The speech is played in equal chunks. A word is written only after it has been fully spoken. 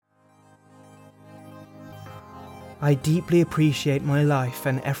I deeply appreciate my life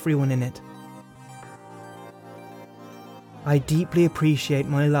and everyone in it. I deeply appreciate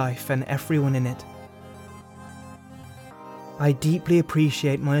my life and everyone in it. I deeply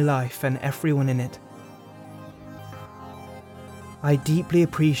appreciate my life and everyone in it. I deeply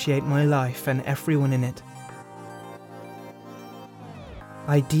appreciate my life and everyone in it.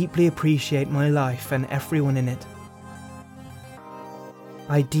 I deeply appreciate my life and everyone in it.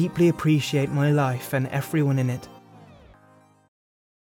 I deeply appreciate my life and everyone in it.